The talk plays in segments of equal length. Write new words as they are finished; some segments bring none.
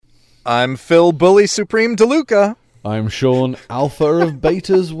I'm Phil Bully Supreme DeLuca. I'm Sean Alpha of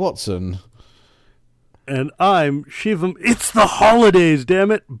Betas Watson. And I'm Shivam. It's the holidays, damn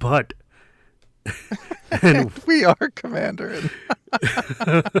it! But and we are Commander.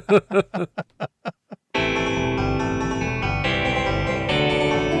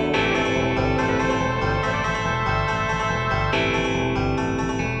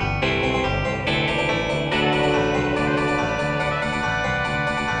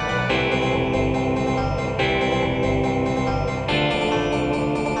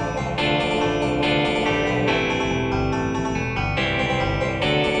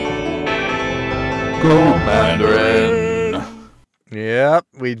 Mandarin. Yep,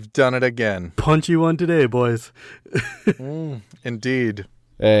 we've done it again. Punchy one today, boys. Indeed.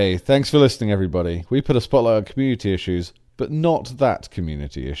 Hey, thanks for listening, everybody. We put a spotlight on community issues, but not that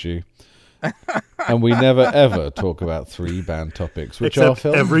community issue. And we never, ever talk about three banned topics, which Except are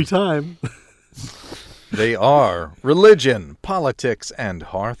films. every time. They are religion, politics, and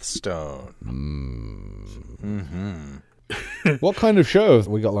Hearthstone. What kind of show have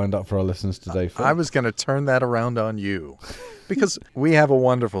we got lined up for our listeners today, Phil? I was going to turn that around on you because we have a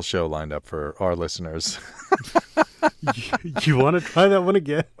wonderful show lined up for our listeners. You want to try that one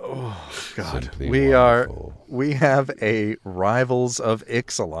again? Oh, God. Simply We have a Rivals of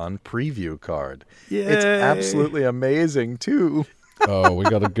Ixalan preview card. Yay. It's absolutely amazing, too. Oh, we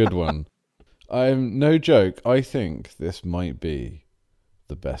got a good one. No joke, I think this might be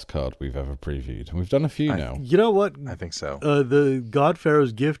the best card we've ever previewed. And we've done a few now. You know what? I think so. The God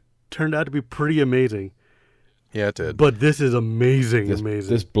Pharaoh's gift turned out to be pretty amazing. Yeah, it did. But this is amazing.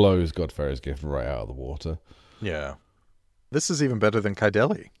 This blows Godfarrow's gift right out of the water. Yeah. This is even better than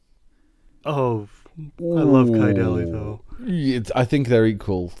Kaideli. Oh, I love Kaideli, though. I think they're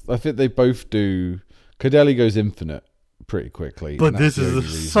equal. I think they both do. Kaideli goes infinite pretty quickly. But this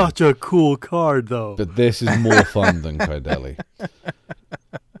is such a cool card, though. But this is more fun than Kaideli.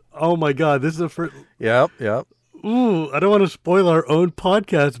 Oh, my God. This is the first... Yep. Ooh, I don't want to spoil our own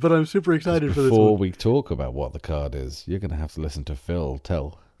podcast, but I'm super excited for this one. Before we talk about what the card is, you're going to have to listen to Phil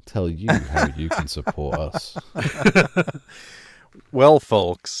tell you how you can support us. Well,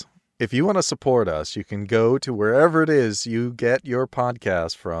 folks, if you want to support us, you can go to wherever it is you get your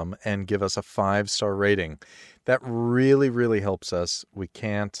podcast from and give us a 5-star rating. That really, really helps us. We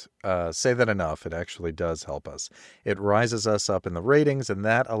can't say that enough. It actually does help us. It rises us up in the ratings, and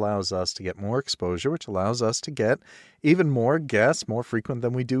that allows us to get more exposure, which allows us to get even more guests, more frequent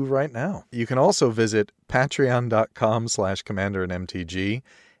than we do right now. You can also visit patreon.com/CommanderandMTG.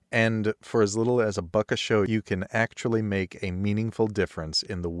 And for as little as $1 a show, you can actually make a meaningful difference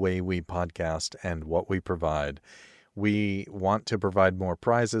in the way we podcast and what we provide. We want to provide more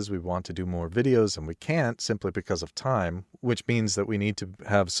prizes. We want to do more videos, and we can't simply because of time, which means that we need to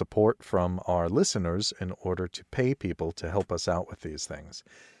have support from our listeners in order to pay people to help us out with these things.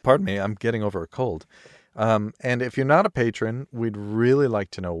 Pardon me, I'm getting over a cold. And if you're not a patron, we'd really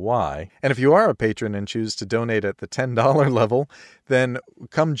like to know why. And if you are a patron and choose to donate at the $10 level, then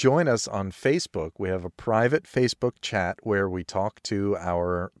come join us on Facebook. We have a private Facebook chat where we talk to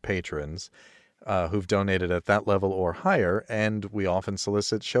our patrons who've donated at that level or higher, and we often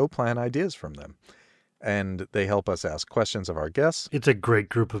solicit show plan ideas from them. And they help us ask questions of our guests. It's a great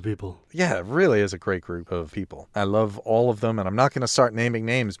group of people. Yeah, it really is a great group of people. I love all of them, and I'm not going to start naming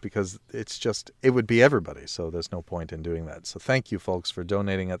names because it would be everybody, so there's no point in doing that. So thank you, folks, for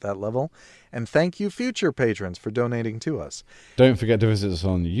donating at that level, and thank you, future patrons, for donating to us. Don't forget to visit us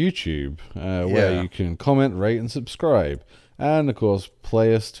on YouTube, where you can comment, rate, and subscribe. And, of course,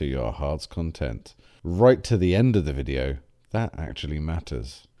 play us to your heart's content. Right to the end of the video. That actually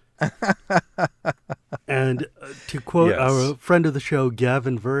matters. And to quote our friend of the show,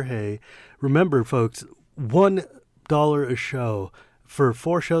 Gavin Verhey, remember, folks, $1 a show for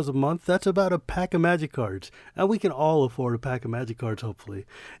 4 shows a month, that's about a pack of Magic cards. And we can all afford a pack of Magic cards, hopefully.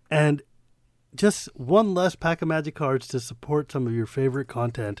 And just one less pack of Magic cards to support some of your favorite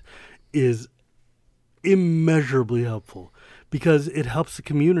content is immeasurably helpful because it helps the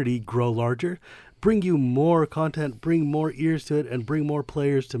community grow larger, bring you more content, bring more ears to it, and bring more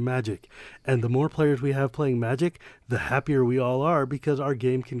players to Magic. And the more players we have playing Magic, the happier we all are because our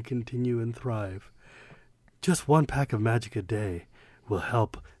game can continue and thrive. Just 1 pack of Magic a day will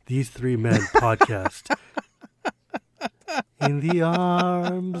help these 3 men podcast. In the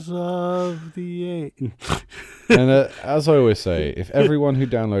arms of the And as I always say, if everyone who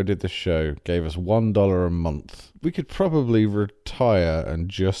downloaded this show gave us $1 a month, we could probably retire and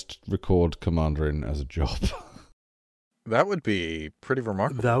just record Commanderin as a job. That would be pretty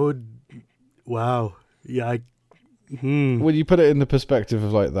remarkable. That would... Wow. Yeah, when you put it in the perspective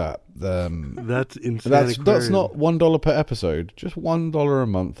of like that, that's insane. That's not $1 per episode, just $1 a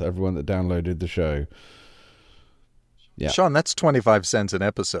month. Everyone that downloaded the show. Yeah, Sean, that's 25 cents an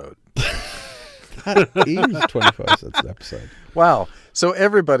episode. That is 25 cents an episode. Wow. So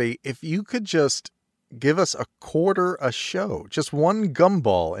everybody, if you could just give us a quarter a show, just one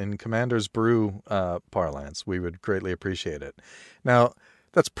gumball in Commander's Brew parlance, we would greatly appreciate it. Now,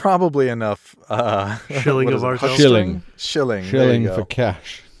 that's probably enough. Shilling of ourselves. Shilling for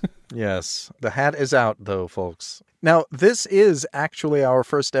cash. Yes. The hat is out, though, folks. Now, this is actually our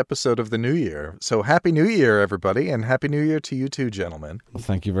first episode of the new year. So Happy New Year, everybody, and Happy New Year to you too, gentlemen. Well,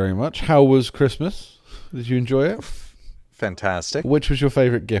 thank you very much. How was Christmas? Did you enjoy it? Fantastic. Which was your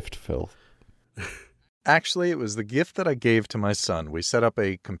favorite gift, Phil? Actually, it was the gift that I gave to my son. We set up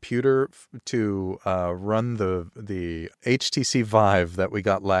a computer to run the HTC Vive that we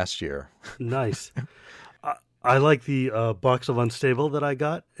got last year. Nice. I like the box of Unstable that I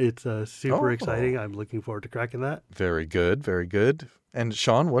got. It's super exciting. I'm looking forward to cracking that. Very good, very good. And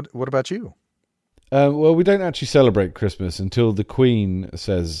Sean, what about you? Well, we don't actually celebrate Christmas until the Queen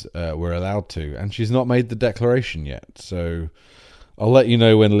says we're allowed to, and she's not made the declaration yet. So I'll let you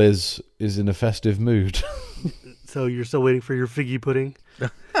know when Liz is in a festive mood. So you're still waiting for your figgy pudding?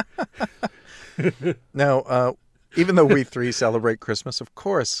 Now, even though we three celebrate Christmas, of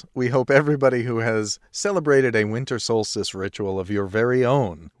course, we hope everybody who has celebrated a winter solstice ritual of your very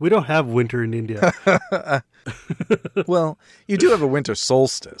own. We don't have winter in India. Well, you do have a winter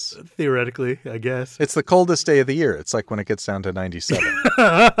solstice. Theoretically, I guess. It's the coldest day of the year. It's like when it gets down to 97.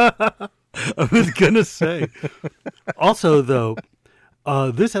 I was going to say. Also, though,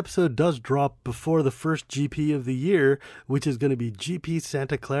 this episode does drop before the first GP of the year, which is going to be GP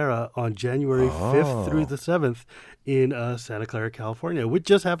Santa Clara on January 5th through the 7th in Santa Clara, California, which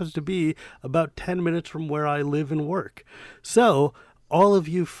just happens to be about 10 minutes from where I live and work. So all of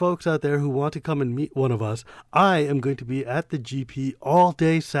you folks out there who want to come and meet one of us, I am going to be at the GP all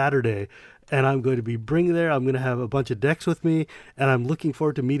day Saturday. And I'm going to be bringing there. I'm going to have a bunch of decks with me, and I'm looking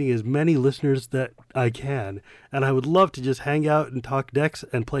forward to meeting as many listeners that I can. And I would love to just hang out and talk decks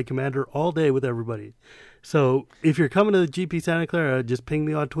and play Commander all day with everybody. So if you're coming to the GP Santa Clara, just ping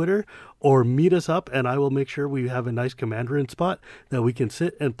me on Twitter or meet us up, and I will make sure we have a nice Commander-in spot that we can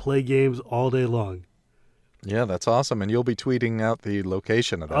sit and play games all day long. Yeah, that's awesome. And you'll be tweeting out the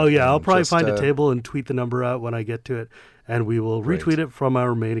location of that. Oh, yeah. I'll probably find a table and tweet the number out when I get to it, and we will retweet it from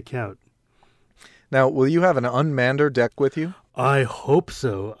our main account. Now, will you have an Unmander deck with you? I hope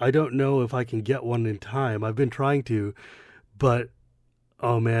so. I don't know if I can get one in time. I've been trying to, but,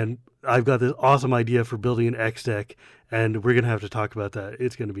 oh man, I've got this awesome idea for building an X deck, and we're going to have to talk about that.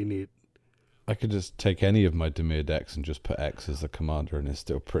 It's going to be neat. I could just take any of my Dimir decks and just put X as the commander, and it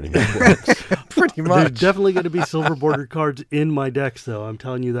still pretty much works. Pretty much. There's definitely going to be silver bordered cards in my decks, though. I'm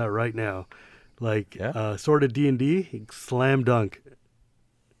telling you that right now. Like, Sword of D&D, slam dunk.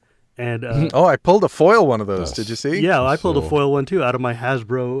 And I pulled a foil one of those. Did you see? Yeah, I pulled a foil one too out of my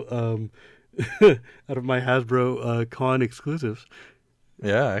Hasbro con exclusives.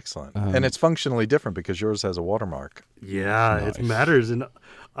 Yeah, excellent. And it's functionally different because yours has a watermark. Yeah, nice. It matters. And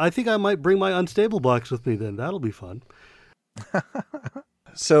I think I might bring my Unstable box with me then. That'll be fun.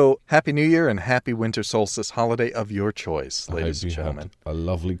 So, Happy New Year and Happy Winter Solstice holiday of your choice, ladies and gentlemen. A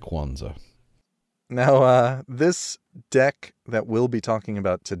lovely Kwanzaa. Now, this deck that we'll be talking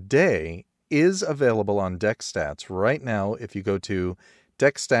about today is available on DeckStats right now. If you go to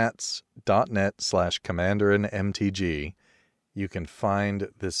deckstats.net/CommanderInMTG, you can find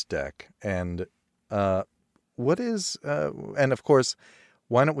this deck. And and of course,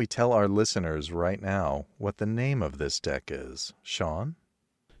 why don't we tell our listeners right now what the name of this deck is? Sean?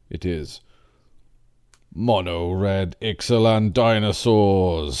 It is Mono Red Ixalan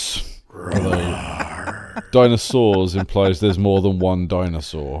Dinosaurs. Dinosaurs implies there's more than one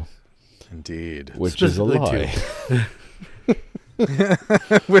dinosaur. Indeed. Which is a lie.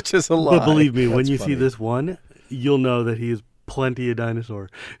 Which is a lie. But believe me, when you see this one, you'll know that he is plenty a dinosaur.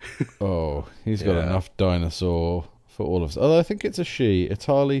 Oh, he's got enough dinosaur for all of us. Although I think it's a she.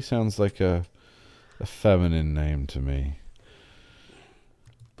 Itali sounds like a feminine name to me.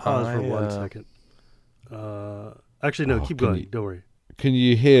 Pause for 1 second. Actually, no, keep going. Don't worry. Can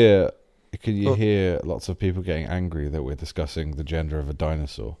you hear lots of people getting angry that we're discussing the gender of a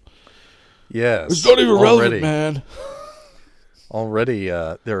dinosaur? Yes. It's not even relevant, man. Already,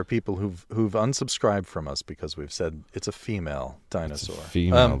 there are people who've unsubscribed from us because we've said it's a female dinosaur. It's a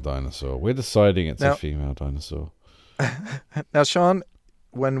female dinosaur. We're deciding it's a female dinosaur. Now, Sean,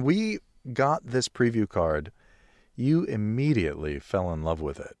 when we got this preview card, you immediately fell in love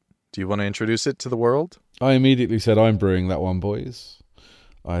with it. Do you want to introduce it to the world? I immediately said, I'm brewing that one, boys.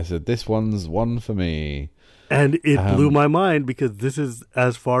 I said, this one's one for me. And it blew my mind because this is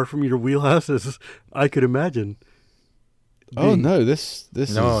as far from your wheelhouse as I could imagine. This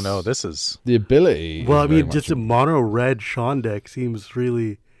is the ability. Well, I mean, just a mono red Sean deck seems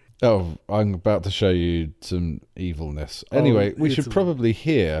really... Oh, I'm about to show you some evilness. Anyway, we should probably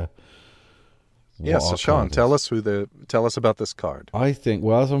hear... Yeah, so Sean, tell us about this card. I think,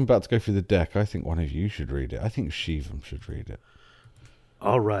 well, as I'm about to go through the deck, I think one of you should read it. I think Shivam should read it.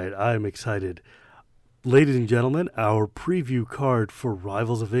 All right, I'm excited. Ladies and gentlemen, our preview card for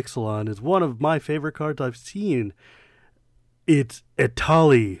Rivals of Ixalan is one of my favorite cards I've seen. It's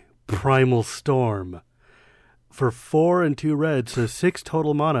Etali, Primal Storm. For 4 and 2 red, so 6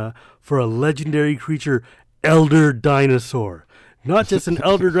 total mana for a legendary creature, Elder Dinosaur. Not just an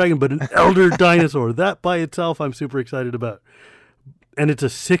Elder Dragon, but an Elder Dinosaur. That by itself I'm super excited about. And it's a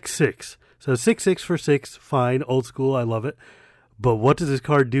 6/6. So 6/6 for 6, fine, old school, I love it. But what does this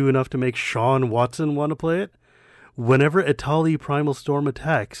card do enough to make Sean Watson want to play it? Whenever Etali Primal Storm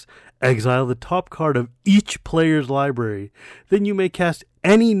attacks, exile the top card of each player's library. Then you may cast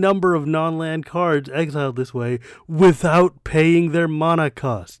any number of non-land cards exiled this way without paying their mana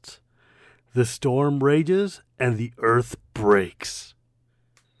costs. The storm rages and the earth breaks.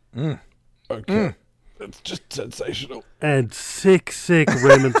 Okay. That's just sensational. And 6/6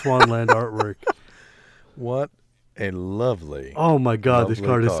 Raymond Swanland artwork. What a lovely... Oh my god, this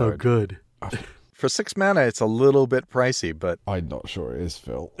card is so good. For 6 mana, it's a little bit pricey, but... I'm not sure it is,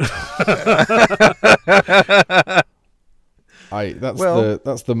 Phil.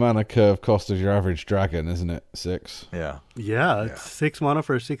 That's the mana curve cost of your average dragon, isn't it? 6. Yeah. Yeah, it's 6 mana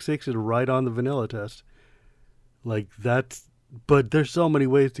for a 6/6 is right on the vanilla test. Like that's, but there's so many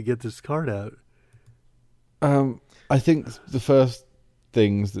ways to get this card out. I think the first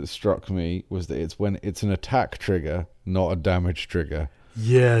things that struck me was that it's an attack trigger, not a damage trigger.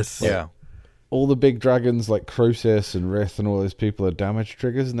 Yes. Yeah. All the big dragons like Crosis and Rith and all those people are damage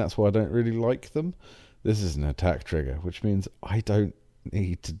triggers, and that's why I don't really like them. This is an attack trigger, which means I don't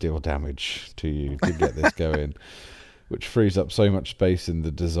need to deal damage to you to get this going, which frees up so much space in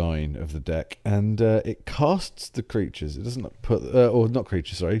the design of the deck. And it casts the creatures. It doesn't put... or not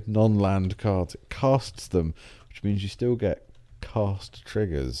creatures, sorry. Non-land cards. It casts them, which means you still get cast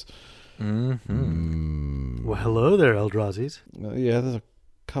triggers. Mm-hmm. Well, hello there, Eldrazi's. Yeah, there's a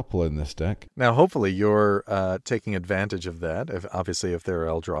couple in this deck. Now, hopefully, you're taking advantage of that. If they're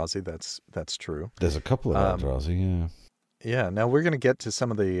Eldrazi, that's true. There's a couple of Eldrazi, yeah. Yeah. Now we're going to get to some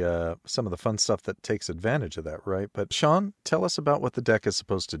of the fun stuff that takes advantage of that, right? But Sean, tell us about what the deck is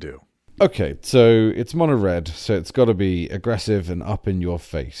supposed to do. Okay, so it's mono red, so it's got to be aggressive and up in your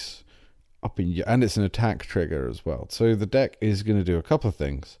face, and it's an attack trigger as well. So the deck is going to do a couple of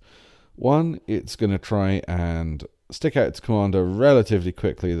things. One, it's going to try and stick out its commander relatively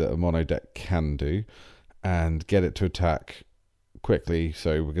quickly that a mono deck can do, and get it to attack quickly.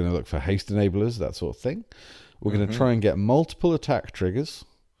 So we're going to look for haste enablers, that sort of thing. We're going to try and get multiple attack triggers.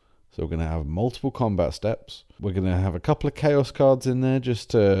 So we're going to have multiple combat steps. We're going to have a couple of chaos cards in there just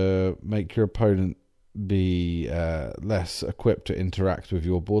to make your opponent be less equipped to interact with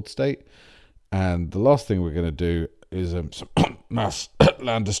your board state. And the last thing we're going to do is some mass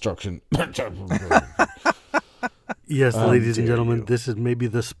land destruction. Yes, ladies and gentlemen, this is maybe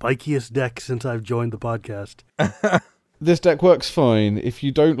the spikiest deck since I've joined the podcast. This deck works fine. If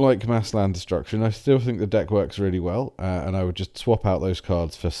you don't like mass land destruction, I still think the deck works really well, and I would just swap out those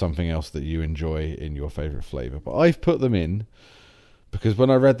cards for something else that you enjoy in your favourite flavour. But I've put them in because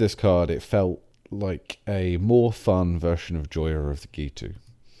when I read this card, it felt like a more fun version of Joyer of the Gitu.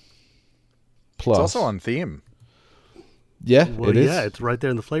 Plus, it's also on theme. Yeah, well, it is. Yeah, it's right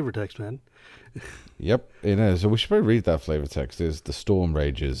there in the flavor text, man. Yep, it is. So we should probably read that flavor text. Is the storm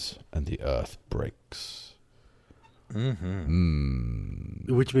rages and the earth breaks.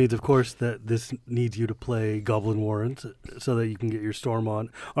 Mm-hmm. Which means, of course, that this needs you to play Goblin Warrens so that you can get your storm on.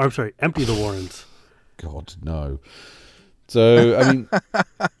 Or, I'm sorry, empty the Warrens. God, no. So, I mean,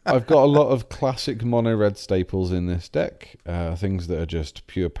 I've got a lot of classic mono red staples in this deck. Things that are just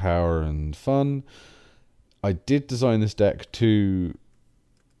pure power and fun. I did design this deck to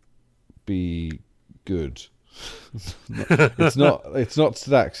be good. It's not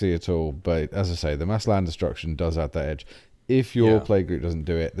Staxy at all, but as I say, the mass land destruction does add that edge. If your playgroup doesn't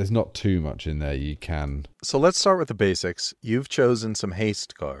do it, there's not too much in there you can. So let's start with the basics. You've chosen some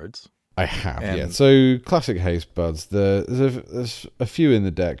haste cards. I have, yeah. So classic haste buds. There's a few in the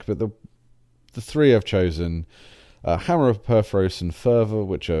deck, but the three I've chosen: Hammer of Perforos and Fervor,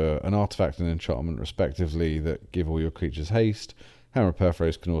 which are an artifact and enchantment respectively that give all your creatures haste. Hammer of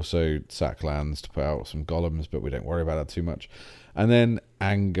Purphoros can also sack lands to put out some golems, but we don't worry about that too much. And then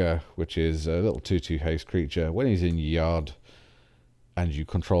Anger, which is a little 2/2 haste creature. When he's in your yard and you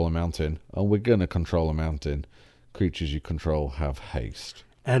control a mountain, and we're going to control a mountain, creatures you control have haste.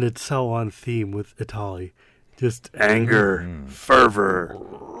 And it's so on theme with Etali. Just anger, fervor.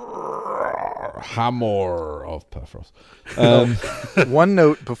 Hammer of Purphoros. One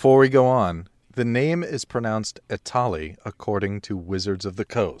note before we go on. The name is pronounced Etali according to Wizards of the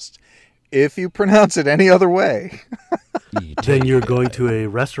Coast. If you pronounce it any other way... then you're going to a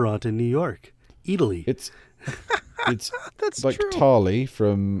restaurant in New York. Italy. It's That's like true. Tali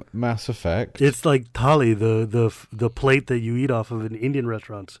from Mass Effect. It's like thali, the plate that you eat off of in Indian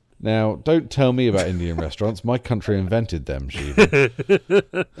restaurants. Now, don't tell me about Indian restaurants. My country invented them, Shiva.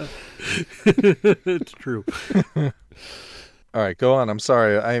 It's true. All right, go on. I'm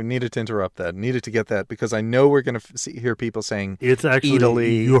sorry. I needed to interrupt that. Needed to get that because I know we're going to hear people saying It's actually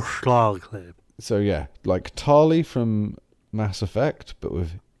Italy. Yugoslavia. So, yeah, like Tali from Mass Effect, but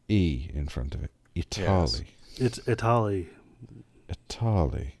with E in front of it. Itali. It's Etali.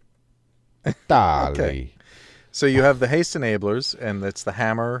 Itali. Itali. Okay. So you have the haste enablers, and that's the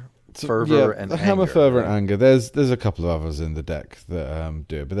hammer, fervor, yeah, and the anger. hammer, fervor, right? and anger. There's a couple of others in the deck that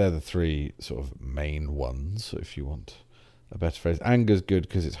do it, but they're the three sort of main ones, if you want a better phrase. Anger's good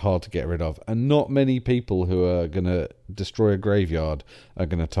because it's hard to get rid of, and not many people who are going to destroy a graveyard are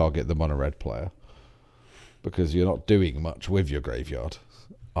going to target the mono-red player, because you're not doing much with your graveyard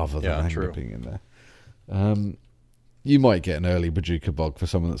other than anger being in there. You might get an early Bojuka Bog for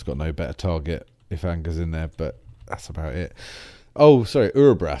someone that's got no better target if anger's in there, but that's about it. Oh, sorry,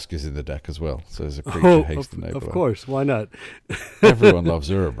 Urabrask is in the deck as well, so there's a creature haste enabler. Of course, why not? Everyone loves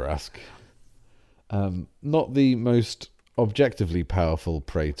Urabrask. Not the most objectively powerful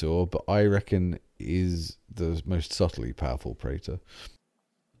Praetor, but I reckon is the most subtly powerful Praetor.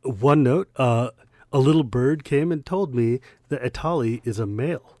 One note, a little bird came and told me that Etali is a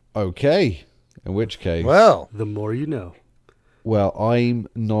male. Okay, in which case... Well, The more you know. Well, I'm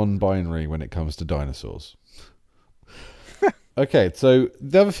non-binary when it comes to dinosaurs. Okay, so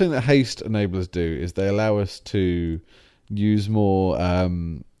the other thing that haste enablers do is they allow us to use more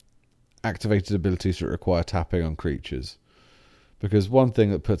activated abilities that require tapping on creatures. Because one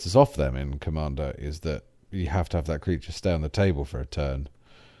thing that puts us off them in Commander is that you have to have that creature stay on the table for a turn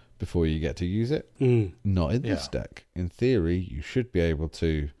before you get to use it. Not in this deck. In theory, you should be able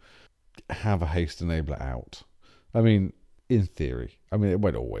to have a haste enabler out. I mean, in theory. I mean, it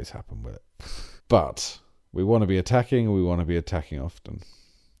won't always happen with it. But we want to be attacking, and we want to be attacking often.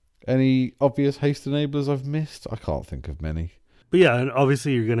 Any obvious haste enablers I've missed? I can't think of many. But yeah, and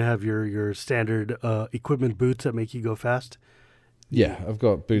obviously you're going to have your standard equipment boots that make you go fast. Yeah, I've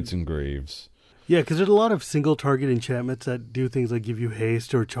got Boots and Greaves. Yeah, because there's a lot of single target enchantments that do things like give you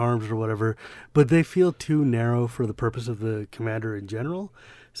haste or charms or whatever, but they feel too narrow for the purpose of the commander in general.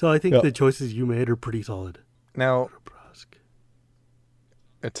 So I think the choices you made are pretty solid. now,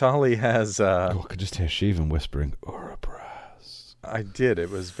 Etali has... I could just hear Shivan whispering, Urabrask. I did. It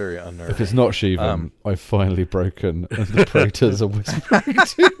was very unnerving. If it's not Shivan, I've finally broken, and the Praetors are whispering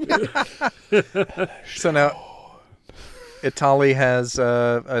to me. So now, Etali has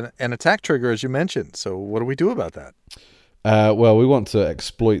an attack trigger, as you mentioned. So what do we do about that? Well, we want to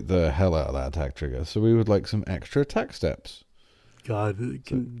exploit the hell out of that attack trigger, so we would like some extra attack steps. God,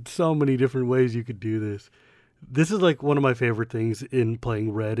 so many different ways you could do this. This is like one of my favorite things in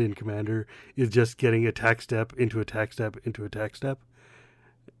playing Red in Commander is just getting attack step into attack step into attack step.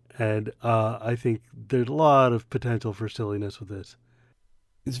 And I think there's a lot of potential for silliness with this.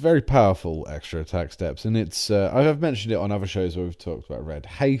 It's very powerful extra attack steps, and it's I've mentioned it on other shows where we've talked about Red.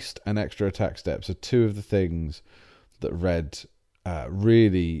 Haste and extra attack steps are two of the things that Red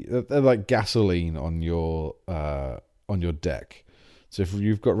really... They're like gasoline on your deck. So if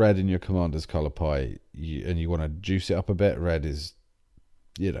you've got Red in your Commander's colour pie and you want to juice it up a bit, Red is,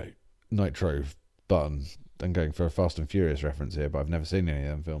 nitro button. I'm going for a Fast and Furious reference here, but I've never seen any of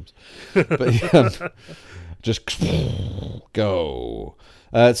them films. But just go.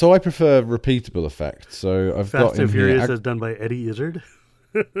 So I prefer repeatable effects. So I've got Fast and Furious as done by Eddie Izzard.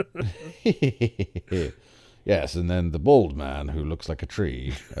 Yes, and then the bald man who looks like a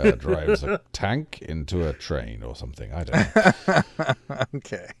tree drives a tank into a train or something. I don't know.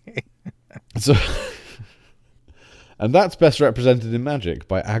 Okay. So, and that's best represented in Magic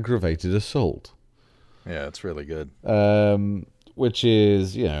by Aggravated Assault. Yeah, it's really good. Which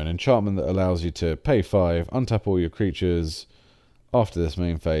is, an enchantment that allows you to pay 5, untap all your creatures. After this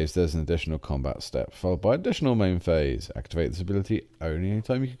main phase, there's an additional combat step, followed by additional main phase. Activate this ability only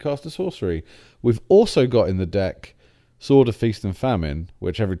anytime you can cast a sorcery. We've also got in the deck Sword of Feast and Famine,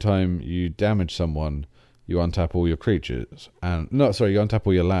 which every time you damage someone, you untap all your creatures. You untap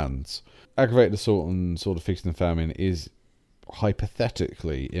all your lands. Aggravated Assault and Sword of Feast and Famine is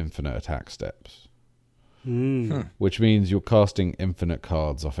hypothetically infinite attack steps. Which means you're casting infinite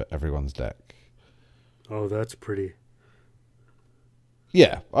cards off at everyone's deck. Oh, that's pretty.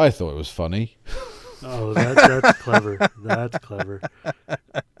 Yeah, I thought it was funny. Oh, that's clever. That's clever.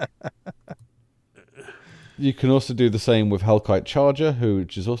 You can also do the same with Hellkite Charger,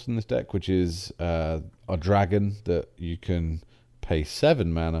 which is also in this deck, which is a dragon that you can pay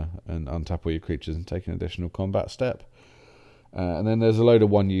 7 mana and untap all your creatures and take an additional combat step. And then there's a load of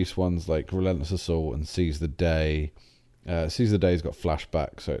one-use ones like Relentless Assault and Seize the Day. Seize the Day's got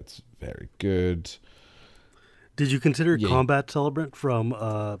flashback, so it's very good. Did you consider Combat Celebrant from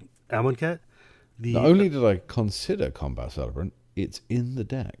Amonkhet? Not only did I consider Combat Celebrant, it's in the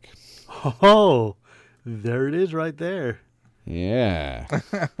deck. Oh, there it is right there. Yeah.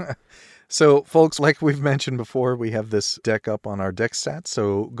 So, folks, like we've mentioned before, we have this deck up on our deck stats,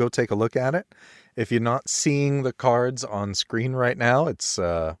 so go take a look at it. If you're not seeing the cards on screen right now, it's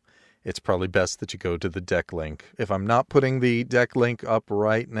probably best that you go to the deck link. If I'm not putting the deck link up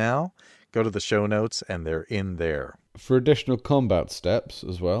right now, go to the show notes, and they're in there. For additional combat steps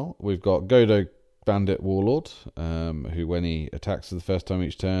as well, we've got Godo Bandit Warlord, who when he attacks for the first time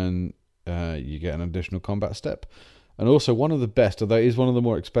each turn, you get an additional combat step. And also one of the best, although it is one of the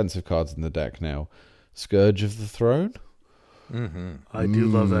more expensive cards in the deck now, Scourge of the Throne. Mm-hmm. I do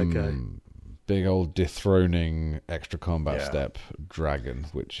love that guy. Big old dethroning extra combat step dragon,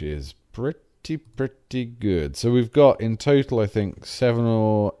 which is pretty good. So we've got in total, I think, 7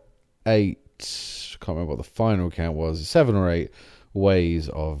 or 8, I can't remember what the final count was, 7 or 8 ways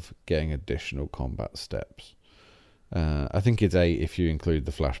of getting additional combat steps. I think it's 8 if you include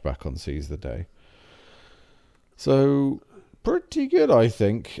the flashback on Seize the Day. So, pretty good, I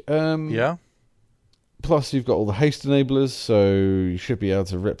think. Yeah. Plus, you've got all the haste enablers, so you should be able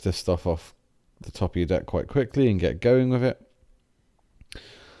to rip this stuff off the top of your deck quite quickly and get going with it.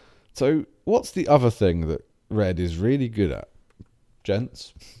 So, what's the other thing that Red is really good at,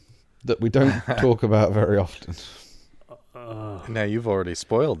 gents, that we don't talk about very often? Now, you've already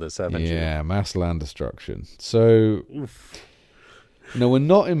spoiled this, haven't you? Yeah, mass land destruction. So... No, we're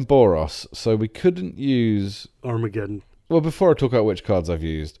not in Boros, so we couldn't use... Armageddon. Well, before I talk about which cards I've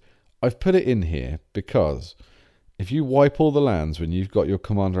used, I've put it in here because if you wipe all the lands when you've got your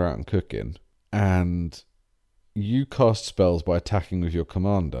commander out and cooking, and you cast spells by attacking with your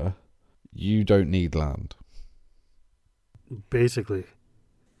commander, you don't need land. Basically.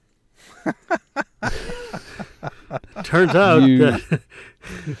 Turns out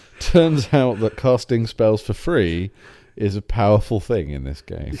that casting spells for free is a powerful thing in this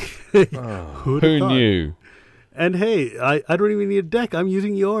game. Who knew? And hey, I don't even need a deck. I'm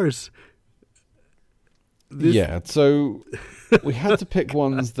using yours. Yeah, so we had to pick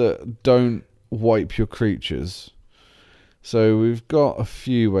ones that don't wipe your creatures. So we've got a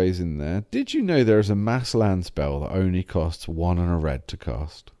few ways in there. Did you know there is a mass land spell that only costs 1 and a red to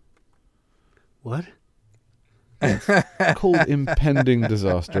cast? What? It's called Impending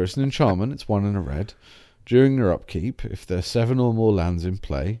Disaster. It's an enchantment. It's 1 and a red. During your upkeep, if there's 7 or more lands in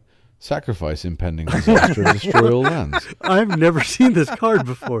play, sacrifice Impending Disaster and destroy all lands. I've never seen this card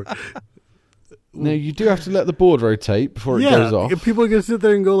before. Now, you do have to let the board rotate before it goes off. People are going to sit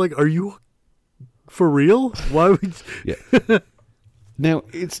there and go like, are you for real? Why would... Yeah. Now,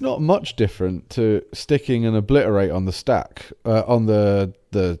 it's not much different to sticking an Obliterate on the stack, on the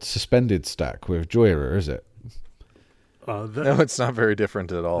suspended stack with Joyra, is it? No, it's not very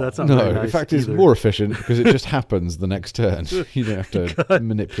different at all. That's not very nice in fact, either. It's more efficient because it just happens the next turn. You don't have to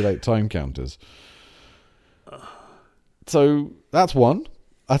manipulate time counters. So that's one.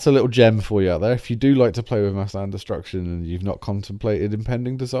 That's a little gem for you out there. If you do like to play with mass land destruction and you've not contemplated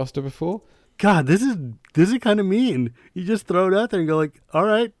Impending Disaster before. God, this is kind of mean. You just throw it out there and go like, all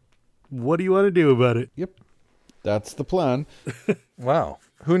right, what do you want to do about it? Yep. That's the plan. Wow.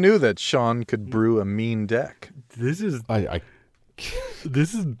 Who knew that Sean could brew a mean deck? This is I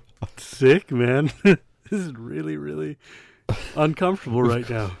this is sick, man. This is really, really uncomfortable right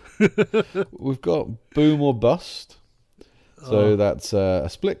now. We've got Boom or Bust. So that's a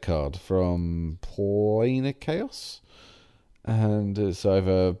split card from Planar Chaos. And it's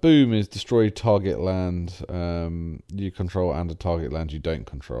either Boom is destroy target land you control and a target land you don't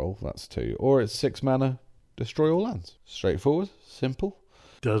control. That's 2. Or it's 6 mana, destroy all lands. Straightforward, simple.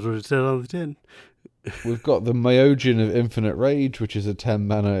 Does what it said on the tin. We've got the Myojin of Infinite Rage, which is a 10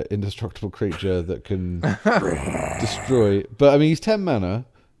 mana indestructible creature that can destroy. But I mean, he's 10 mana,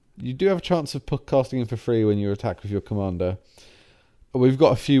 You do have a chance of casting in for free when you attack with your commander. We've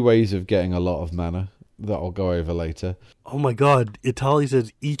got a few ways of getting a lot of mana that I'll go over later. Oh my god, Italy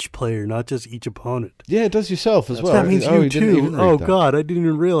says each player, not just each opponent. Yeah, it does yourself as well. That means you too. Oh god, I didn't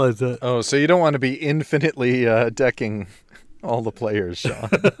even realize that. Oh, so you don't want to be infinitely decking all the players, Sean.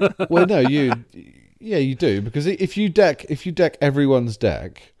 Well, no, you do, because if you deck everyone's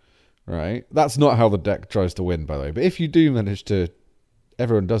deck, right? That's not how the deck tries to win, by the way. But if you do manage to,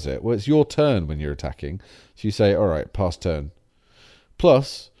 everyone does it. Well, it's your turn when you're attacking, so you say, "All right, pass turn."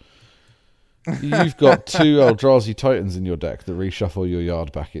 Plus, you've got 2 Eldrazi Titans in your deck that reshuffle your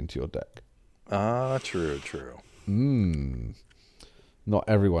yard back into your deck. True. Not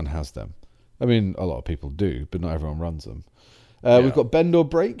everyone has them. I mean, a lot of people do, but not everyone runs them. We've got Bend or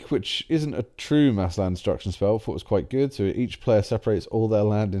Break, which isn't a true mass land destruction spell. I thought it was quite good. So each player separates all their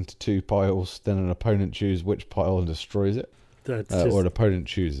land into 2 piles. Then an opponent chooses which pile and destroys it. Or an opponent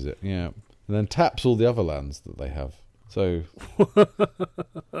chooses it, yeah. And then taps all the other lands that they have. So,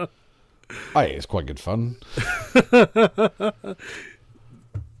 it's quite good fun.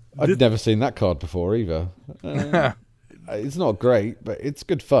 I've never seen that card before either. It's not great, but it's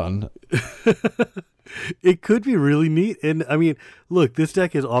good fun. It could be really neat. And I mean, look, this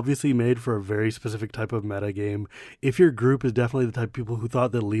deck is obviously made for a very specific type of meta game. If your group is definitely the type of people who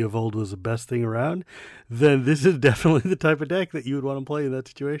thought that Leovold was the best thing around, then this is definitely the type of deck that you would want to play in that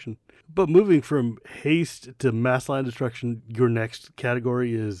situation. But moving from haste to mass line destruction, your next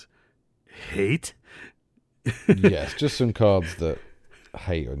category is hate. Yes, just some cards that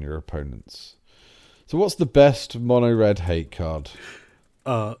hate on your opponents. So what's the best mono red hate card?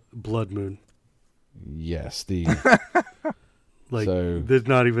 Blood Moon. Yes, there's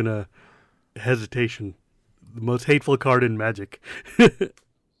not even a hesitation. The most hateful card in Magic. Did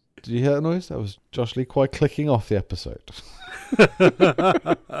you hear that noise? That was Josh Lee quite clicking off the episode.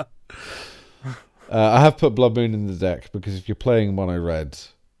 I have put Blood Moon in the deck because if you're playing mono red,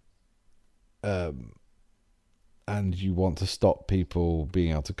 and you want to stop people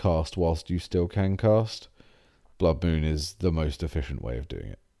being able to cast whilst you still can cast, Blood Moon is the most efficient way of doing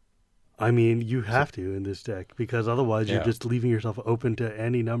it. I mean, you have to in this deck, because otherwise you're just leaving yourself open to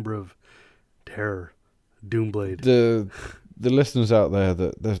any number of terror. Doomblade. The listeners out there,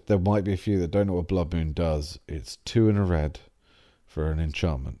 there might be a few that don't know what Blood Moon does. It's 2 and a red for an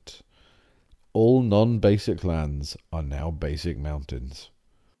enchantment. All non-basic lands are now basic mountains.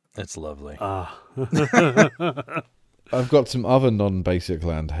 It's lovely. I've got some other non-basic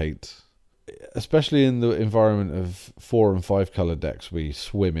land hate, especially in the environment of 4 and 5 color decks we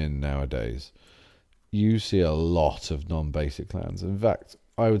swim in nowadays. You see a lot of non-basic lands. In fact,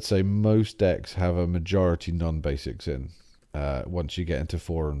 I would say most decks have a majority non-basics in once you get into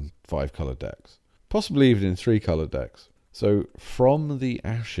 4 and 5 color decks. Possibly even in 3 color decks. So, From the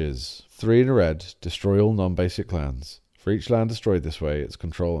Ashes, 3 and a red, destroy all non-basic lands. For each land destroyed this way, its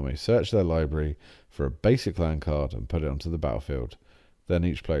controller may search their library for a basic land card and put it onto the battlefield. Then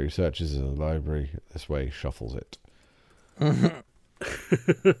each player who searches the library this way shuffles it.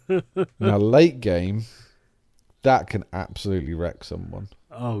 Now, late game, that can absolutely wreck someone.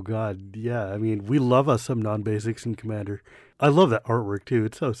 Oh, God, yeah. I mean, we love us some non-basics in Commander. I love that artwork, too.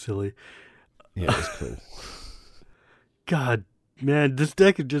 It's so silly. Yeah, it's cool. God, man, this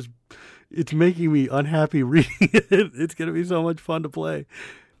deck is just... It's making me unhappy reading it. It's going to be so much fun to play.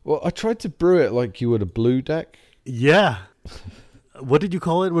 Well, I tried to brew it like you would a blue deck. Yeah. What did you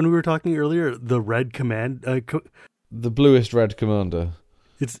call it when we were talking earlier? The red command? The bluest red commander.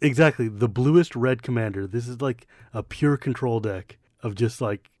 It's exactly the bluest red commander. This is like a pure control deck of just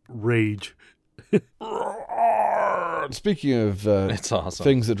like rage. Speaking of it's awesome.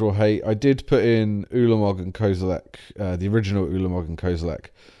 Things that draw hate, I did put in Ulamog and Kozilek, the original Ulamog and Kozilek,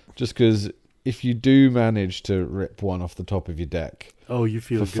 just because if you do manage to rip one off the top of your deck, you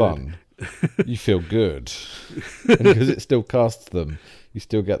feel for good. Fun, you feel good, because it still casts them. You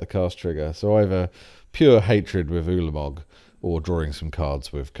still get the cast trigger. So either pure hatred with Ulamog or drawing some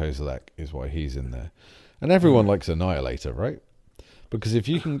cards with Kozilek is why he's in there. And everyone likes Annihilator, right? Because if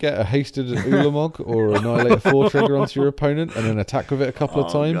you can get a hasted Ulamog or Annihilator 4 trigger onto your opponent and then attack with it a couple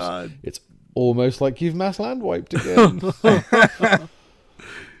of times, God. It's almost like you've mass land wiped again.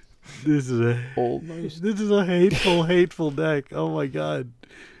 This is a hateful deck. Oh my God.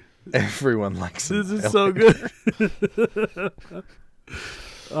 Everyone likes it. This is so good.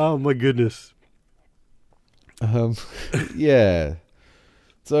 Oh my goodness. Yeah.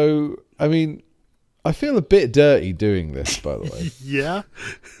 So, I mean, I feel a bit dirty doing this, by the way. Yeah.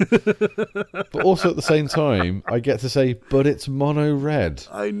 But also at the same time, I get to say, but it's mono red.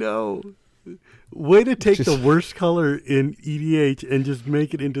 I know. Way to take the worst color in EDH and just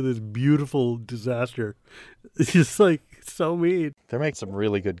make it into this beautiful disaster. It's just like so mean. They're making some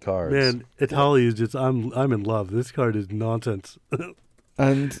really good cards. Man, Etali is just, I'm in love. This card is nonsense.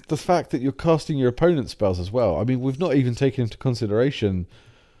 And the fact that you're casting your opponent's spells as well. I mean, we've not even taken into consideration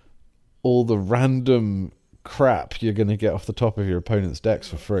all the random crap you're going to get off the top of your opponent's decks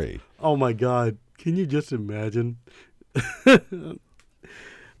for free. Oh my God. Can you just imagine?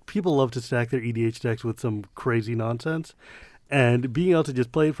 People love to stack their EDH decks with some crazy nonsense, and being able to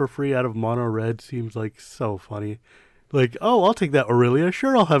just play it for free out of mono red seems like so funny. Like, oh, I'll take that Aurelia.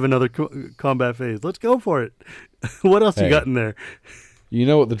 Sure, I'll have another combat phase. Let's go for it. What else you got in there? You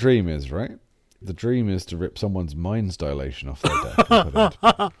know what the dream is, right? The dream is to rip someone's mind's dilation off their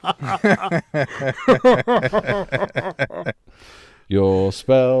deck. Your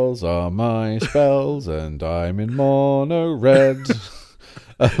spells are my spells, and I'm in mono red.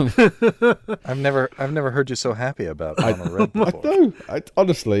 I've never heard you so happy about mono red before. I know.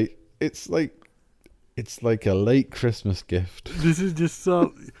 Honestly, it's like a late Christmas gift. This is just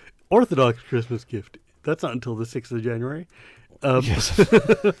some Orthodox Christmas gift. That's not until the 6th of January. Yes.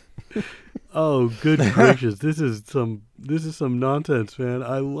 Oh, good gracious! This is some nonsense, man.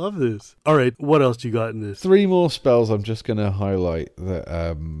 I love this. All right, what else you got in this? 3 more spells I'm just going to highlight that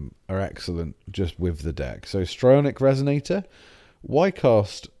are excellent just with the deck. So, Strionic Resonator. Why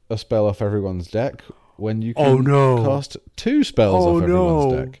cast a spell off everyone's deck when you can cast 2 spells off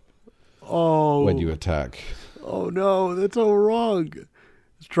everyone's deck when you attack? Oh no, that's so wrong.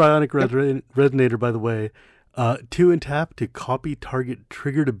 Strionic Resonator, by the way. 2 and tap to copy target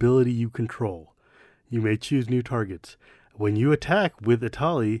triggered ability you control. You may choose new targets. When you attack with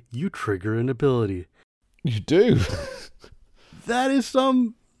Etali, you trigger an ability. You do. That is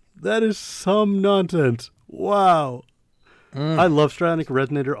some nonsense. Wow. I love Strionic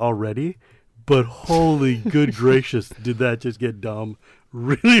Resonator already, but holy good gracious, did that just get dumb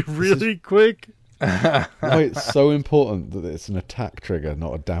really, really quick? Why it's so important that it's an attack trigger,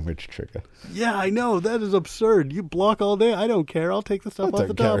 not a damage trigger. Yeah, I know. That is absurd. You block all day. I don't care. I'll take the stuff off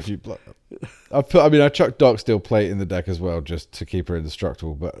the top. I don't care if you block. I chucked Darksteel Plate in the deck as well, just to keep her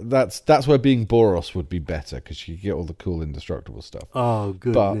indestructible. But that's where being Boros would be better, because you get all the cool indestructible stuff. Oh,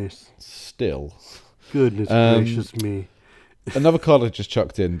 goodness. But still. Goodness gracious me. Another card I just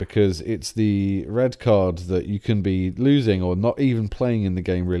chucked in because it's the red card that you can be losing or not even playing in the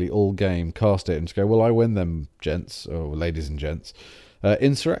game really all game, cast it and just go, well, I win them, gents, or ladies and gents.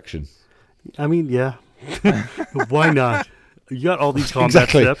 Insurrection. I mean, yeah. Why not? You got all these combat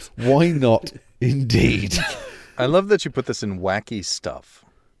steps. Why not? Indeed. I love that you put this in wacky stuff.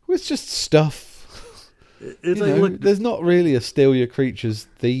 It's just stuff. It's like, look, there's not really a Steal Your Creatures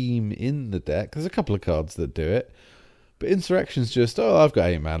theme in the deck. There's a couple of cards that do it. But Insurrection's just, I've got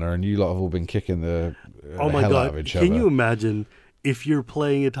 8 mana, and you lot have all been kicking the hell out of each other. Can you imagine if you're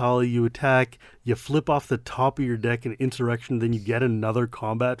playing Etali, you attack, you flip off the top of your deck in Insurrection, then you get another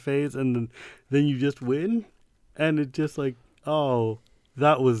combat phase, and then you just win? And it's just like, oh,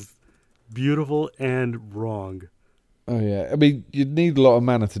 that was beautiful and wrong. Oh, yeah. I mean, you'd need a lot of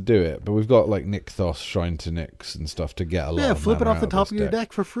mana to do it, but we've got like Nykthos, Shrine to Nyx and stuff to get a lot of mana. Yeah, flip it off the top of your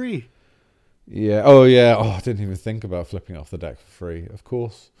deck for free. Yeah. Oh, yeah. Oh, I didn't even think about flipping off the deck for free. Of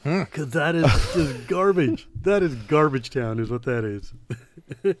course. Because that is just garbage. That is garbage town is what that is.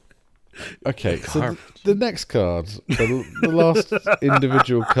 Okay, so the next card, the last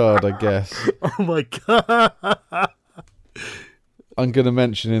individual card, I guess. Oh, my God. I'm going to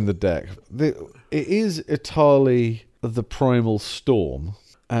mention in the deck. It is Etali the Primal Storm.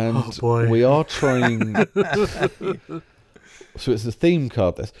 And we are trying... So it's a theme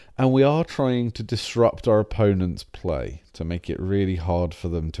card, this, and we are trying to disrupt our opponent's play to make it really hard for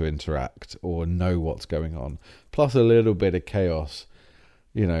them to interact or know what's going on. Plus a little bit of chaos.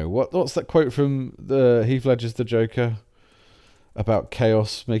 You know, what's that quote from the Heath Ledger's The Joker about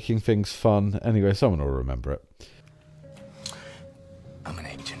chaos making things fun? Anyway, someone will remember it. I'm an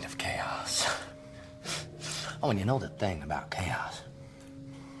agent of chaos. Oh, and you know the thing about chaos?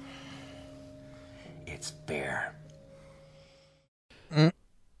 It's bear.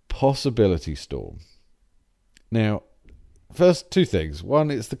 Possibility Storm. Now, first, 2 things. One,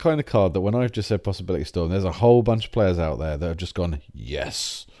 it's the kind of card that when I've just said Possibility Storm, there's a whole bunch of players out there that have just gone,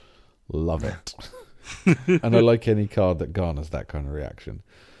 yes, love it. And I like any card that garners that kind of reaction.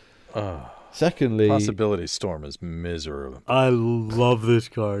 Secondly... Possibility Storm is miserable. I love this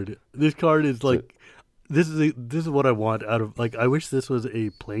card. This card is like... This is what I want out of... Like, I wish this was a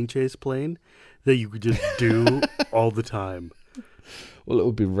plane chase plane that you could just do all the time. Well, it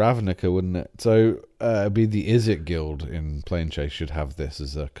would be Ravnica, wouldn't it? So it'd be the Izzet Guild in Planechase should have this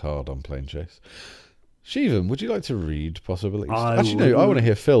as a card on Planechase. Shivam, would you like to read Possibility Storm? Actually, no, I want to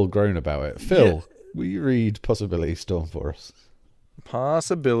hear Phil groan about it. Phil, will you read Possibility Storm for us?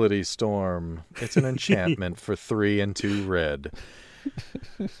 Possibility Storm. It's an enchantment for 3 and 2 red.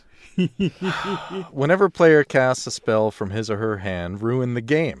 Whenever player casts a spell from his or her hand, ruin the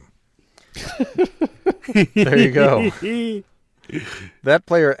game. There you go. That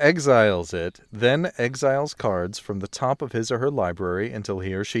player exiles it, then exiles cards from the top of his or her library until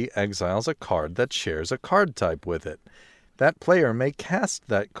he or she exiles a card that shares a card type with it. That player may cast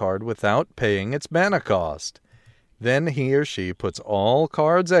that card without paying its mana cost. Then he or she puts all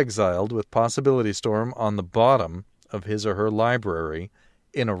cards exiled with Possibility Storm on the bottom of his or her library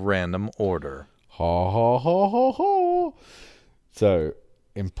in a random order. Ha ha ha ha ha. So,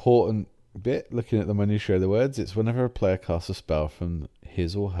 important bit, looking at the minutiae of the words, it's whenever a player casts a spell from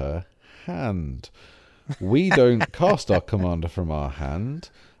his or her hand. We don't cast our commander from our hand,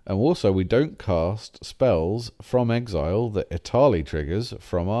 and also we don't cast spells from exile that Etali triggers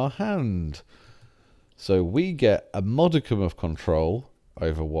from our hand. So we get a modicum of control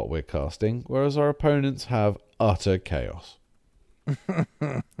over what we're casting, whereas our opponents have utter chaos.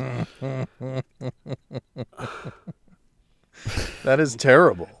 That is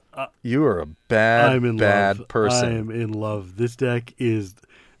terrible. You are a bad person. I am in love. This deck is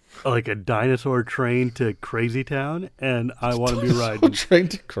like a dinosaur train to Crazy Town, and I want to be riding. Train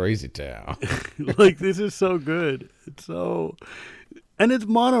to Crazy Town. Like, this is so good. And it's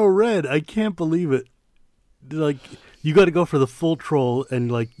mono red. I can't believe it. Like, you got to go for the full troll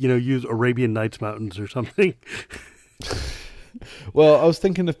and, like, use Arabian Nights Mountains or something. Well, I was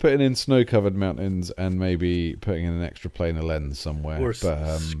thinking of putting in snow-covered mountains and maybe putting in an extra planar lens somewhere. Or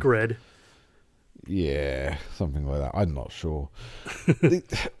Skred. Yeah, something like that. I'm not sure.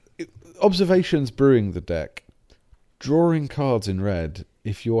 Observations brewing the deck. Drawing cards in red,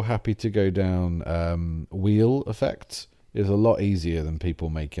 if you're happy to go down wheel effects, is a lot easier than people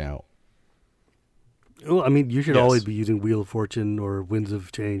make out. Well, I mean, you should always be using Wheel of Fortune or Winds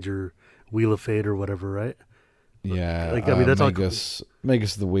of Change or Wheel of Fate or whatever, right? Yeah, that's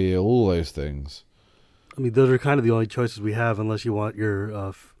Magus the Wheel, all those things. I mean, those are kind of the only choices we have, unless you want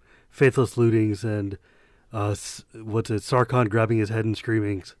your Faithless Lootings and Sarkhan grabbing his head and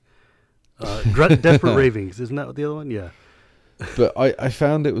screamings. Desperate Ravings, isn't that the other one? Yeah. But I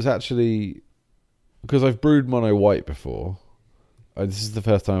found it was actually, because I've brewed mono white before, this is the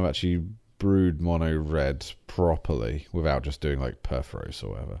first time I've actually brewed mono red properly without just doing like Perforos or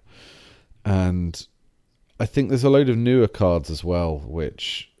whatever. And I think there's a load of newer cards as well,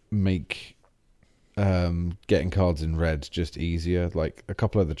 which make getting cards in red just easier. Like a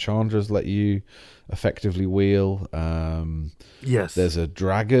couple of the Chandras let you effectively wheel. Yes. There's a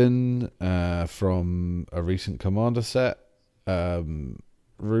dragon from a recent commander set, Runehorn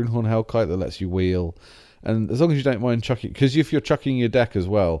Hellkite, that lets you wheel. And as long as you don't mind chucking, because if you're chucking your deck as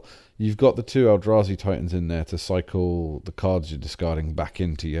well, you've got the 2 Eldrazi Titans in there to cycle the cards you're discarding back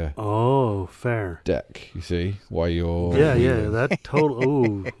into your fair deck, you see, while you're that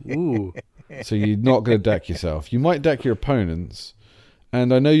total ooh. So you're not going to deck yourself. You might deck your opponents,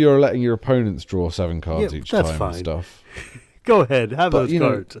 and I know you're letting your opponents draw 7 cards each time fine. And stuff. Go ahead, have those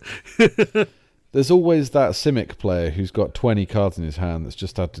cards. There's always that Simic player who's got 20 cards in his hand that's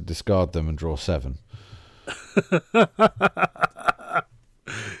just had to discard them and draw 7.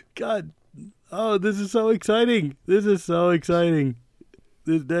 God, this is so exciting! This deck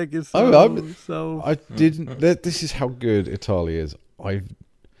is This is how good Etali is. I've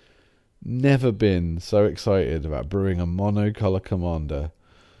never been so excited about brewing a monocolor commander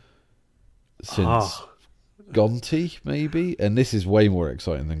since Gonti, maybe, and this is way more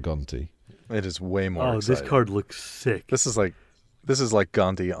exciting than Gonti. It is way more exciting. This card looks sick. This is like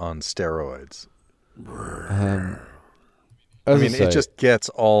Gonti on steroids. It just gets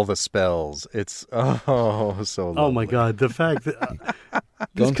all the spells. It's so lovely. Oh my god, the fact that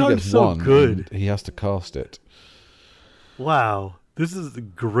this Gonti card's gets so one good. He has to cast it. Wow, this is a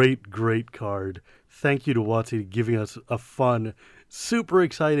great card. Thank you to WotC giving us a fun, super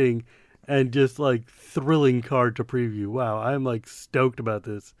exciting, and just like thrilling card to preview. Wow, I'm like stoked about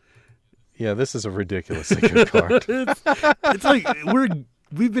this. Yeah, this is a ridiculously good card. It's like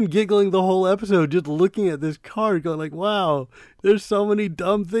we've been giggling the whole episode just looking at this card, going like, wow, there's so many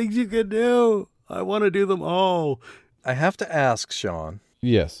dumb things you can do. I want to do them all. I have to ask, Sean.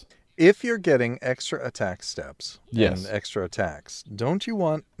 Yes. If you're getting extra attack steps and extra attacks, don't you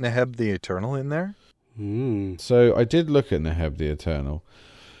want Neheb the Eternal in there? So I did look at Neheb the Eternal.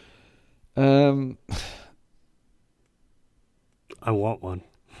 I want one.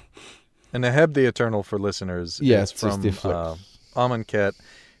 And Neheb the Eternal for listeners is from Amonkhet.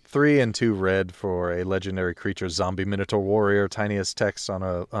 3 and 2 red for a legendary creature, zombie minotaur warrior, tiniest text on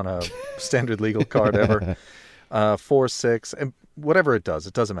a standard legal card ever. 4/6, and whatever it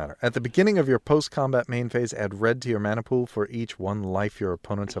doesn't matter. At the beginning of your post-combat main phase, add red to your mana pool for each 1 life your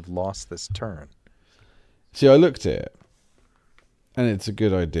opponents have lost this turn. See, I looked at it, and it's a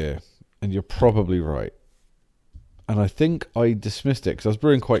good idea, and you're probably right. And I think I dismissed it because I was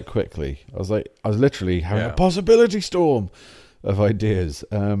brewing quite quickly. I was literally having a possibility storm of ideas.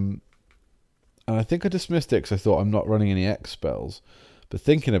 And I think I dismissed it because I thought I'm not running any X spells. But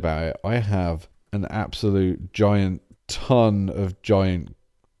thinking about it, I have an absolute giant ton of giant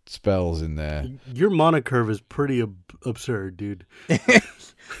spells in there. Your mana curve is pretty absurd, dude.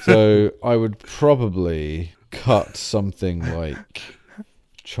 So I would probably cut something like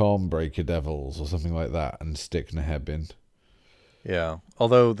Charmbreaker Devils or something like that and stick Neheb in. Yeah,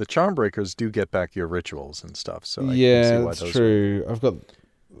 although the Charmbreakers do get back your rituals and stuff. So I yeah, can see why that's those true.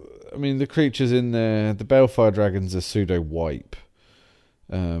 The creatures in there, the Balefire Dragons are pseudo wipe.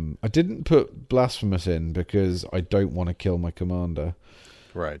 I didn't put Blasphemous in because I don't want to kill my commander.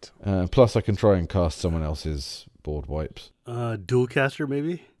 Right. Plus, I can try and cast someone else's board wipes. Dualcaster,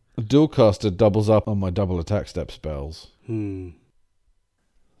 maybe? Dualcaster doubles up on my double attack step spells.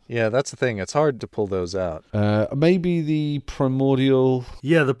 Yeah, that's the thing. It's hard to pull those out. Maybe the Primordial.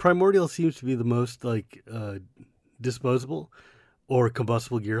 Yeah, the Primordial seems to be the most disposable or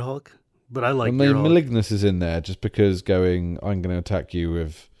combustible Gearhulk. But I like Gearhulk. Malignus is in there just because I'm going to attack you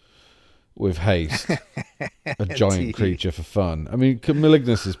with haste, a giant creature for fun. I mean,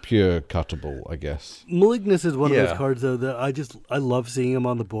 Malignus is pure cuttable, I guess. Malignus is one of those cards, though, that I love seeing him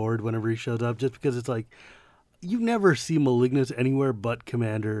on the board whenever he shows up, just because it's like, you never see Malignus anywhere but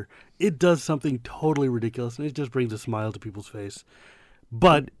Commander. It does something totally ridiculous, and it just brings a smile to people's face.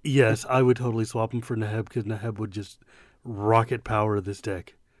 But, yes, I would totally swap him for Neheb, because Neheb would just rocket power this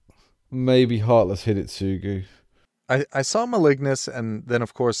deck. Maybe Heartless Hidetsugu. I saw Malignus, and then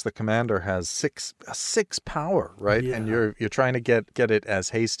of course the commander has 6 power, right? Yeah. And you're trying to get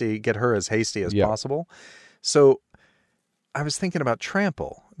her as hasty as possible. So I was thinking about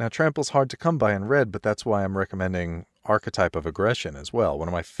Trample. Now Trample's hard to come by in red, but that's why I'm recommending Archetype of Aggression as well. One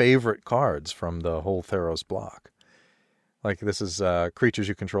of my favorite cards from the whole Theros block. Like this is creatures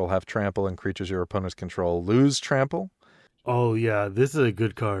you control have Trample, and creatures your opponents control lose Trample. Oh yeah, this is a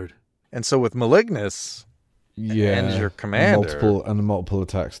good card. And so with Malignus, and your commander, multiple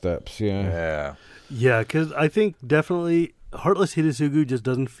attack steps, yeah, because I think definitely Heartless Hidetsugu just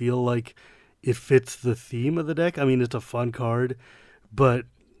doesn't feel like it fits the theme of the deck. I mean, it's a fun card, but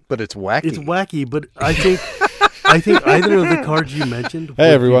it's wacky. It's wacky, but I think either of the cards you mentioned.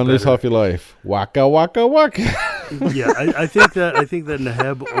 Hey, everyone, lose half your life. Waka waka waka. Yeah, I think that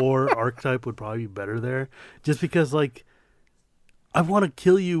Neheb or Archetype would probably be better there, just because like. I want to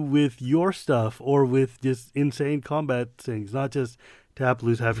kill you with your stuff or with just insane combat things, not just tap,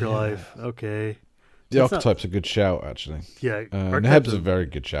 lose half your life. Okay. The Archetype's a good shout, actually. Yeah. Neheb's a very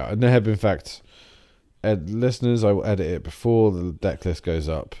good shout. Neheb, in fact, listeners, I will edit it before the deck list goes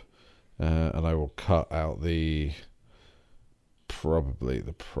up, and I will cut out probably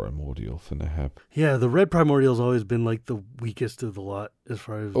the Primordial for Neheb. Yeah, the red Primordial's always been like the weakest of the lot as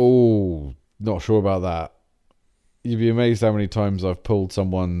far as... Oh, not sure about that. You'd be amazed how many times I've pulled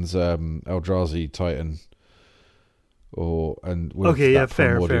someone's Eldrazi Titan, fair.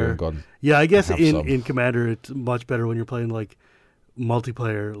 And gone, yeah, I guess in Commander it's much better when you're playing like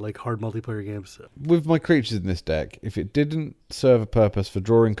multiplayer, like hard multiplayer games. With my creatures in this deck, if it didn't serve a purpose for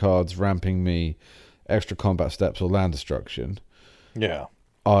drawing cards, ramping me, extra combat steps, or land destruction,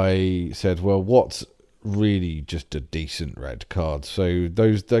 I said, well, what's really just a decent red card? So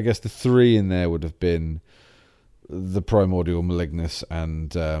those, I guess, the 3 in there would have been the Primordial, Malignus,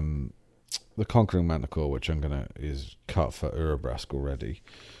 and the Conquering Manticore, which is cut for Urabrask already.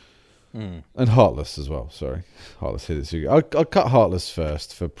 And Heartless as well, sorry. Heartless Hidetsugu. I'll cut Heartless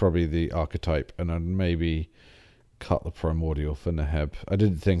first for probably the Archetype, and I'd maybe cut the Primordial for Neheb. I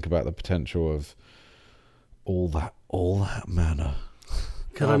didn't think about the potential of all that mana.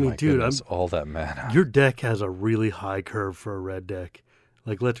 Because I mean, dude, all that mana. Your deck has a really high curve for a red deck.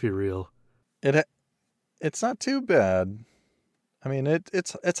 Like, let's be real. It's not too bad. I mean,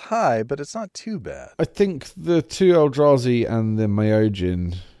 it's high, but it's not too bad. I think the 2 Eldrazi and the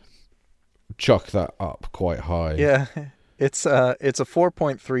Myojin chuck that up quite high. Yeah, it's a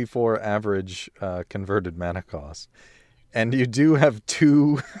 4.34 average converted mana cost, and you do have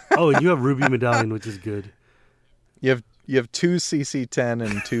 2. Oh, and you have Ruby Medallion, which is good. You have You have 2 CC10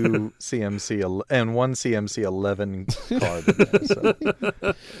 and 2 CMC and 1 CMC 11 card in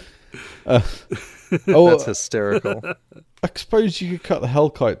there. So. That's hysterical. I suppose you could cut the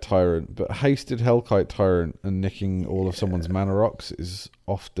Hellkite Tyrant, but hasted Hellkite Tyrant and nicking all of someone's mana rocks is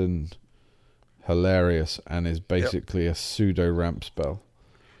often hilarious and is basically a pseudo ramp spell.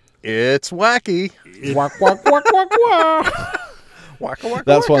 It's wacky. Whack, whack, whack, whack, whack. Waka, waka,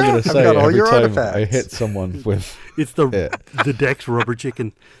 That's what I'm going to say every time artifacts. I hit someone with it's the Dex rubber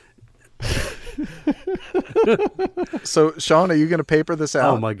chicken. So, Sean, are you going to paper this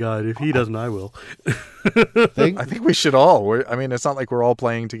out? Oh my God! If he doesn't, I will. I think we should all. It's not like we're all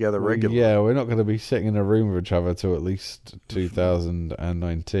playing together regularly. Yeah, we're not going to be sitting in a room with each other till at least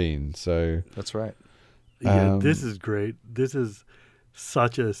 2019. So that's right. Yeah, this is great. This is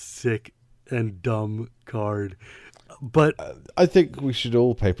such a sick and dumb card. But I think we should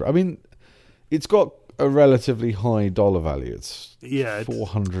all paper. I mean, it's got a relatively high dollar value. It's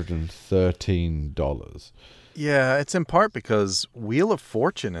 $413. Yeah, it's in part because Wheel of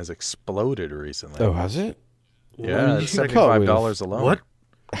Fortune has exploded recently. Oh, has it? Yeah, it's $75 alone. What?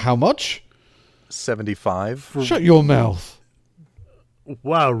 How much? 75. Shut your mouth.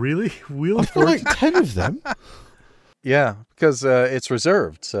 Wow, really? Wheel of I've got Fortune? like 10 of them. Yeah, because it's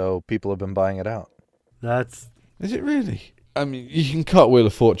reserved, so people have been buying it out. Is it really? I mean, you can cut Wheel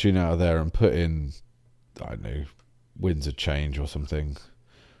of Fortune out of there and put in, I don't know, Winds of Change or something.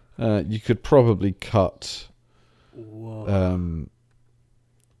 You could probably cut the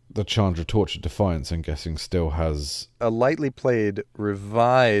Chandra Torch of Defiance, I'm guessing, still has... A lightly played,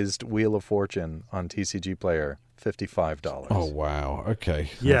 revised Wheel of Fortune on TCG Player, $55. Oh, wow. Okay.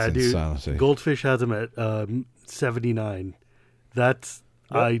 Yeah, that's dude. Insanity. Goldfish has them at 79. That's...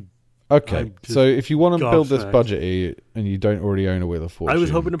 Yep. Okay, so if you want to build this budget and you don't already own a Wheel of Fortune... I was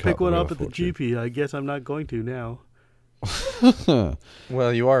hoping to pick one up at the GP. I guess I'm not going to now.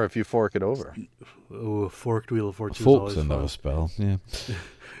 Well, you are if you fork it over. Oh, a forked Wheel of Fortune. Fork's another spell, yeah.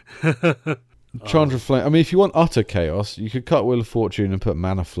 Chandra Flame. I mean, if you want utter chaos, you could cut Wheel of Fortune and put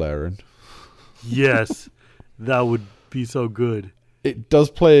Mana Flare in. Yes, that would be so good. It does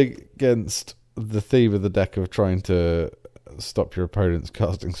play against the theme of the deck of trying to stop your opponents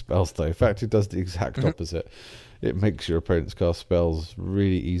casting spells, though. In fact, it does the exact opposite. It makes your opponents cast spells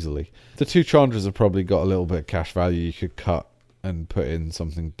really easily. The 2 Chandras have probably got a little bit of cash value you could cut and put in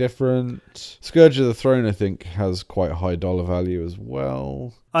something different. Scourge of the Throne, I think, has quite a high dollar value as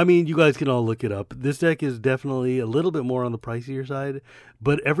well. I mean, you guys can all look it up. This deck is definitely a little bit more on the pricier side,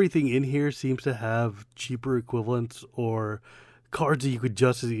 but everything in here seems to have cheaper equivalents or cards that you could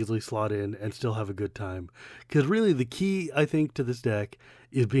just as easily slot in and still have a good time. Because really the key, I think, to this deck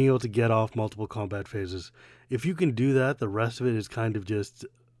is being able to get off multiple combat phases. If you can do that, the rest of it is kind of just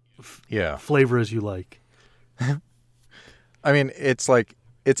flavor as you like. I mean, it's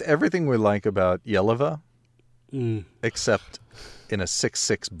everything we like about Yeleva, except in a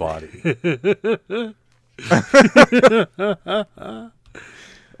 6/6 body.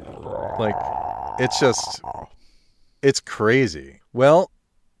 It's crazy. Well,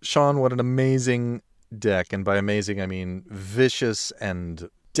 Sean, what an amazing deck. And by amazing, I mean vicious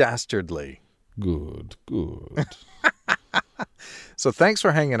and dastardly. Good. So thanks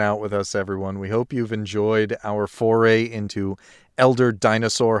for hanging out with us, everyone. We hope you've enjoyed our foray into Elder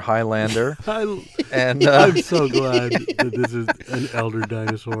Dinosaur Highlander. I'm so glad that this is an Elder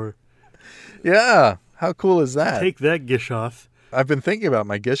Dinosaur. Yeah. How cool is that? Take that, Gishoth. I've been thinking about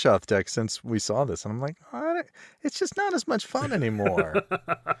my Gishoth deck since we saw this, and I'm like, it's just not as much fun anymore.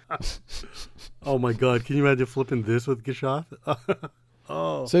 Oh my God. Can you imagine flipping this with Gishoth?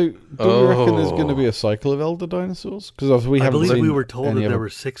 So, do you reckon there's going to be a cycle of Elder Dinosaurs? Because I believe we were told that there were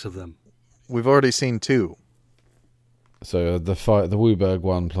 6 of them. We've already seen 2. So the Wooburg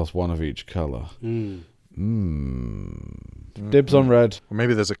one plus 1 of each color. Dibs on red. Or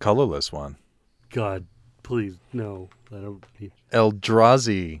maybe there's a colorless one. God, please, no. I don't need...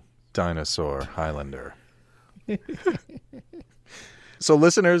 Eldrazi Dinosaur Highlander. So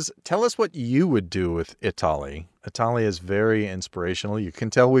listeners, tell us what you would do with Etali. Etali is very inspirational. You can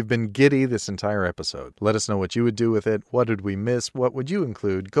tell we've been giddy this entire episode. Let us know what you would do with it. What did we miss? What would you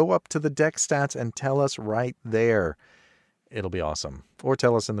include? Go up to the deck stats and tell us right there. It'll be awesome. Or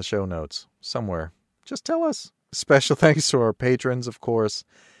tell us in the show notes somewhere. Just tell us. Special thanks to our patrons, of course,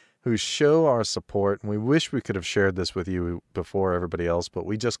 who show our support. And we wish we could have shared this with you before everybody else, but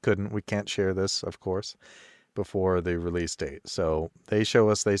we just couldn't. We can't share this, of course, before the release date. So they show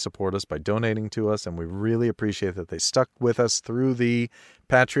us, they support us by donating to us, and we really appreciate that they stuck with us through the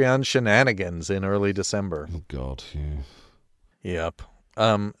Patreon shenanigans in early December. Oh, God, yeah. Yep.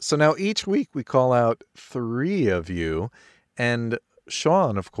 So now each week we call out 3 of you, and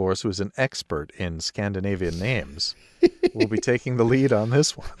Sean, of course, who's an expert in Scandinavian names, will be taking the lead on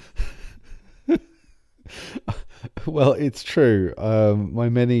this one. Well, it's true. My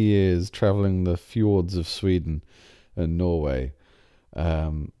many years traveling the fjords of Sweden and Norway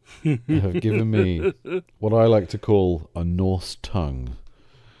have given me what I like to call a Norse tongue.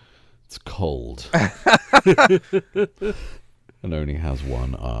 It's cold and only has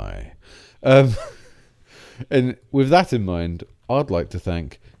one eye. And with that in mind, I'd like to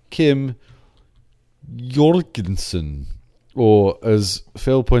thank Kim Jorgensen, or as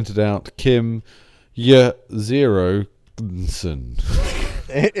Phil pointed out, Kim Zerogensen.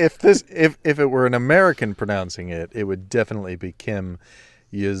 If it were an American pronouncing it, it would definitely be Kim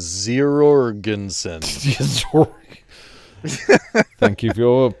Jorgensen. Thank you for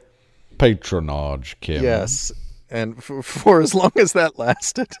your patronage, Kim. Yes, and for as long as that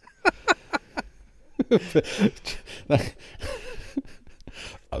lasted.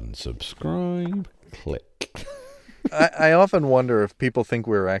 Unsubscribe, click. I often wonder if people think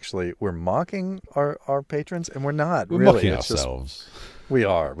we're mocking our patrons, and we're not. We're really. mocking ourselves. We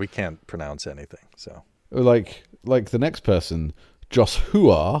are. We can't pronounce anything. So, like the next person,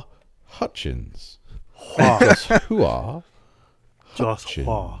 Joshua Hutchins. Joshua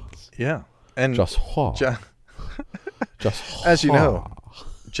Hutchins. Yeah, and Joshua. As you know,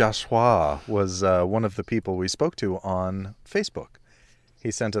 Joshua was one of the people we spoke to on Facebook. He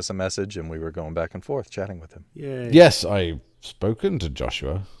sent us a message, and we were going back and forth chatting with him. Yay. Yes, I've spoken to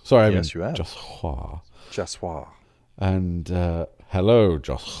Joshua. Sorry, yes, you have. Joshua. Joshua. And hello,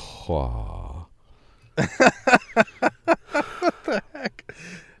 Joshua. What the heck?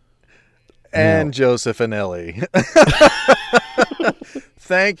 And no. Joseph and Ellie.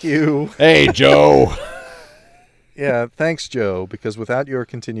 Thank you. Hey, Joe. Yeah, thanks, Joe, because without your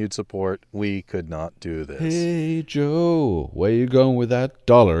continued support, we could not do this. Hey, Joe, where you going with that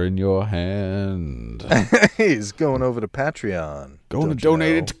 $1 in your hand? He's going over to Patreon. Going to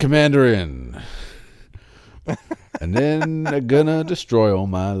donate it to Commanderin. And then they're gonna destroy all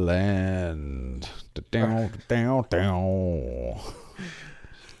my land.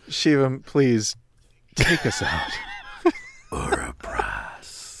 Shivam, please take us out. Or a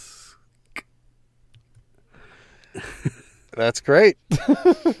prize. That's great.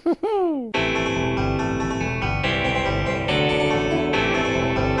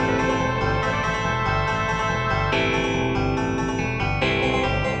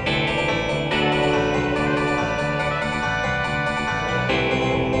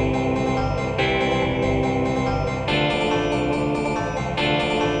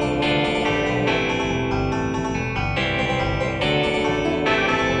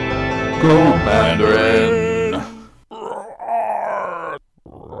 Commanderin.